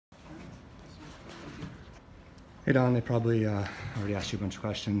Hey Don, they probably already asked you a bunch of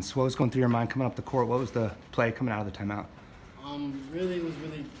questions. What was going through your mind coming up the court? What was the play coming out of the timeout? Really, it was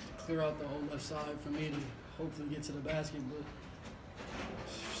really clear out the whole left side for me to hopefully get to the basket, but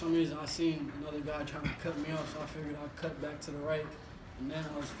for some reason I seen another guy trying to cut me off, so I figured I'd cut back to the right, and then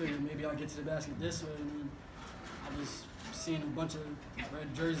I was figuring maybe I'll get to the basket this way, and then I just seen a bunch of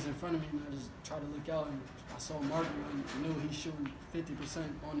red jerseys in front of me, and I just tried to look out, and I saw Mark, and I knew he's shooting 50%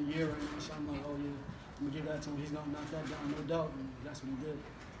 on the year right now, so I'm like, oh yeah, I'm gonna give that to him. He's gonna knock that down, no doubt, and that's what he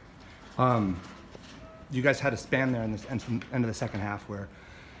did. You guys had a span there in the end of the second half where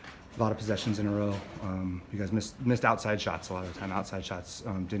a lot of possessions in a row. You guys missed outside shots a lot of the time. Outside shots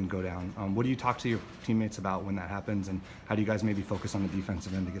didn't go down. What do you talk to your teammates about when that happens, and how do you guys maybe focus on the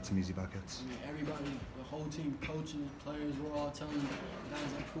defensive end to get some easy buckets? I mean, everybody, the whole team, coaches, players, we're all telling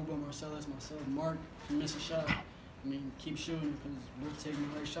guys like Kuba, Marcellus, myself, Mark, you miss a shot, I mean, keep shooting because we're taking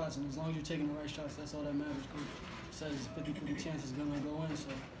the right shots, and as long as you're taking the right shots, that's all that matters. Coach says 50-50 chance is going to go in, so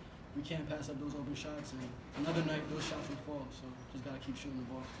we can't pass up those open shots, and another night those shots will fall, so just got to keep shooting the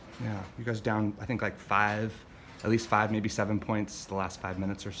ball. Yeah, you guys down, I think, like at least 5, maybe 7 points the last 5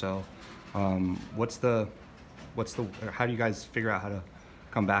 minutes or so. How do you guys figure out how to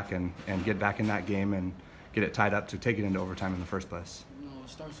come back and get back in that game and get it tied up to take it into overtime in the first place? You know, it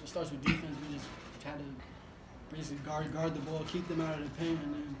starts with defense. We just had to basically guard the ball, keep them out of the paint,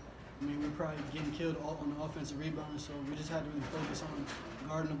 and then, I mean, we're probably getting killed on the offensive rebounding, so we just had to really focus on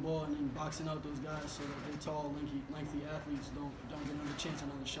guarding the ball and then boxing out those guys so that they're tall, lengthy athletes don't get another chance,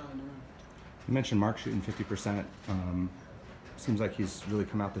 another shot in the rim. You mentioned Mark shooting 50%. Seems like he's really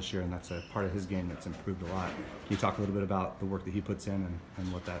come out this year, and that's a part of his game that's improved a lot. Can you talk a little bit about the work that he puts in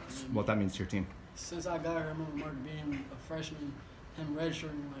and what that means to your team? Since I got here, I remember Mark being a freshman, him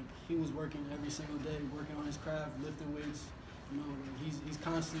redshirting, like he was working every single day, working on his craft, lifting weights. You know, he's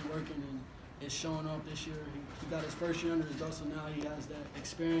constantly working, and it's showing up this year. He got his first year under his belt, so now he has that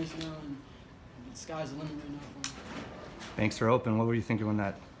experience now, and the sky's the limit right now for him. Thanks for open. What were you thinking when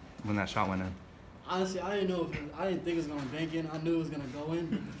that shot went in? Honestly, I didn't think it was gonna bank in. I knew it was gonna go in,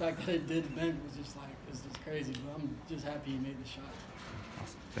 but the fact that it did bank was just like, it's just crazy. But I'm just happy he made the shot.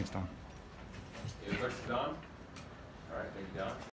 Awesome. Thanks, Don. Any questions, Don? All right, thank you, Don.